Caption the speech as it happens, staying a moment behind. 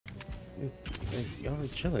Y'all are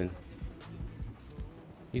chilling.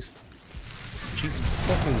 She's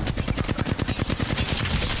fucking.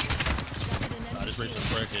 Nah, this Wraith's a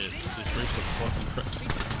crackhead. This Wraith's a fucking crackhead.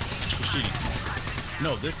 She's cheating.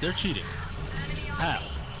 No, they're cheating. How?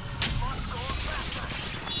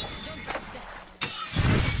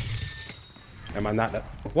 Am I not?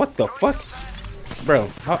 What the fuck, bro?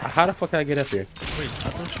 How the fuck did I get up here? Wait, I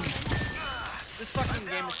thought you. This fucking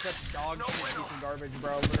game is such dog shit piece of garbage,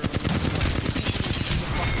 bro. Literally.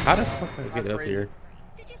 How the fuck did I get up here?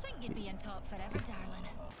 Did you think you'd be on top forever, darling?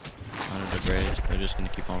 Under the bridge, they're just gonna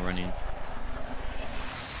keep on running.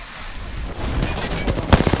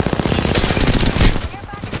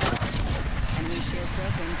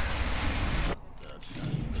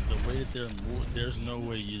 The way that they're there's no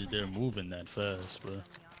way they're moving that fast, bro.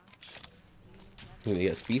 They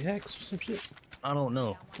got speed hacks or some shit? I don't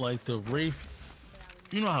know. Like the Wraith,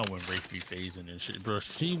 you know how when Wraith be phasing and shit, bro.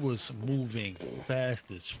 She was moving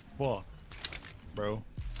fast as fuck, bro.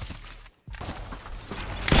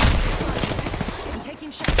 I'm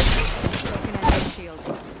taking shots. Broken enemy shield.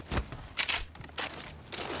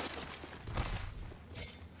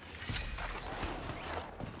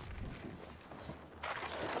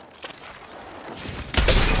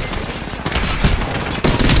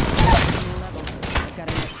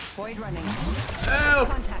 Void running. Oh!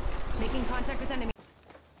 Contact. Making contact with enemy.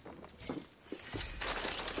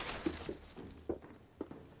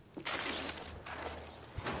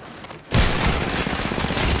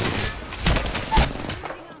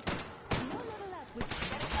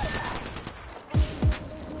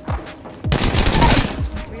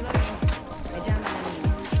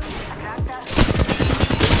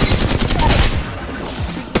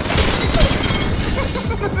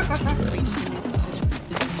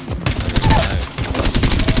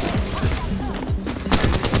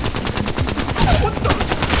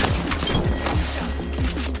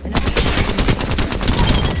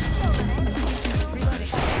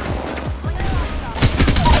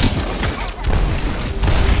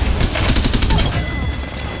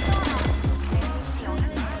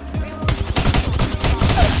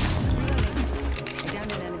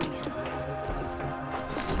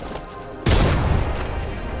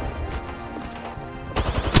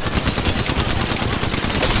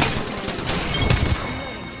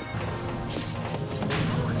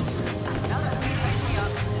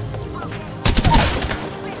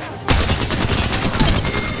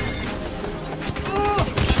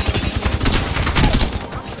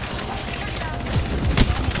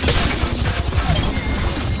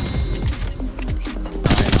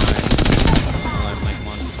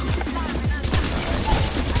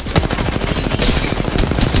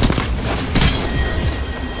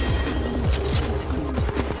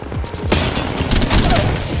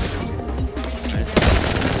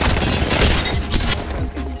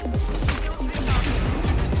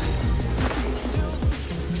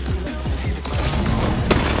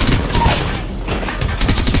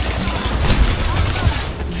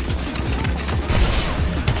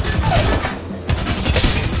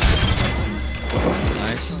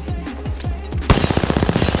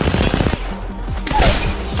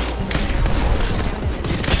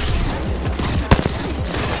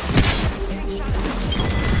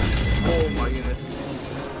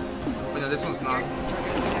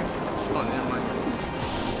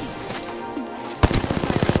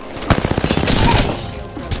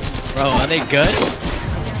 Bro, are they good?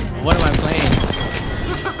 What am I playing?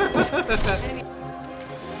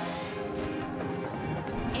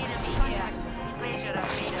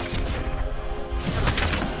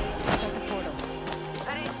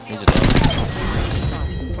 These are dead.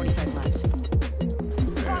 45 left.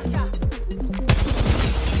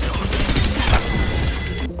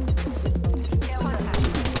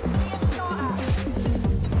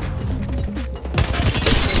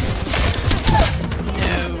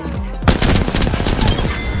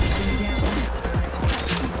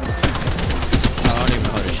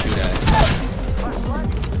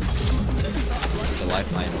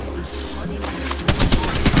 Lifeline.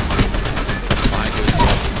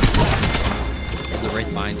 There's a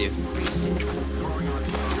Wraith behind you.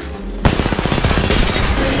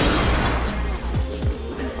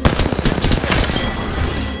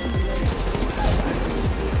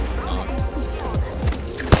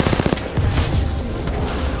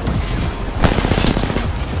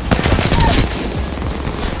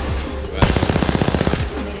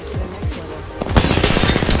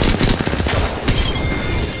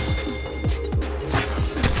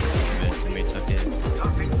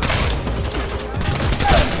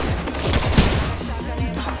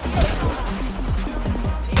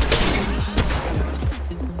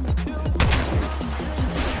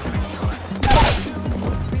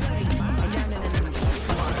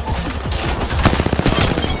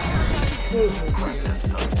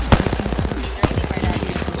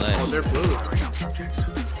 The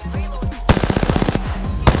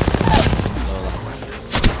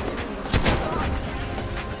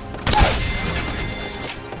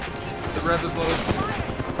rev is low.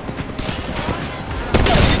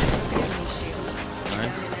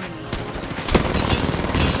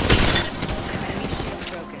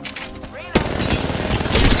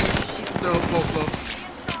 No, both low.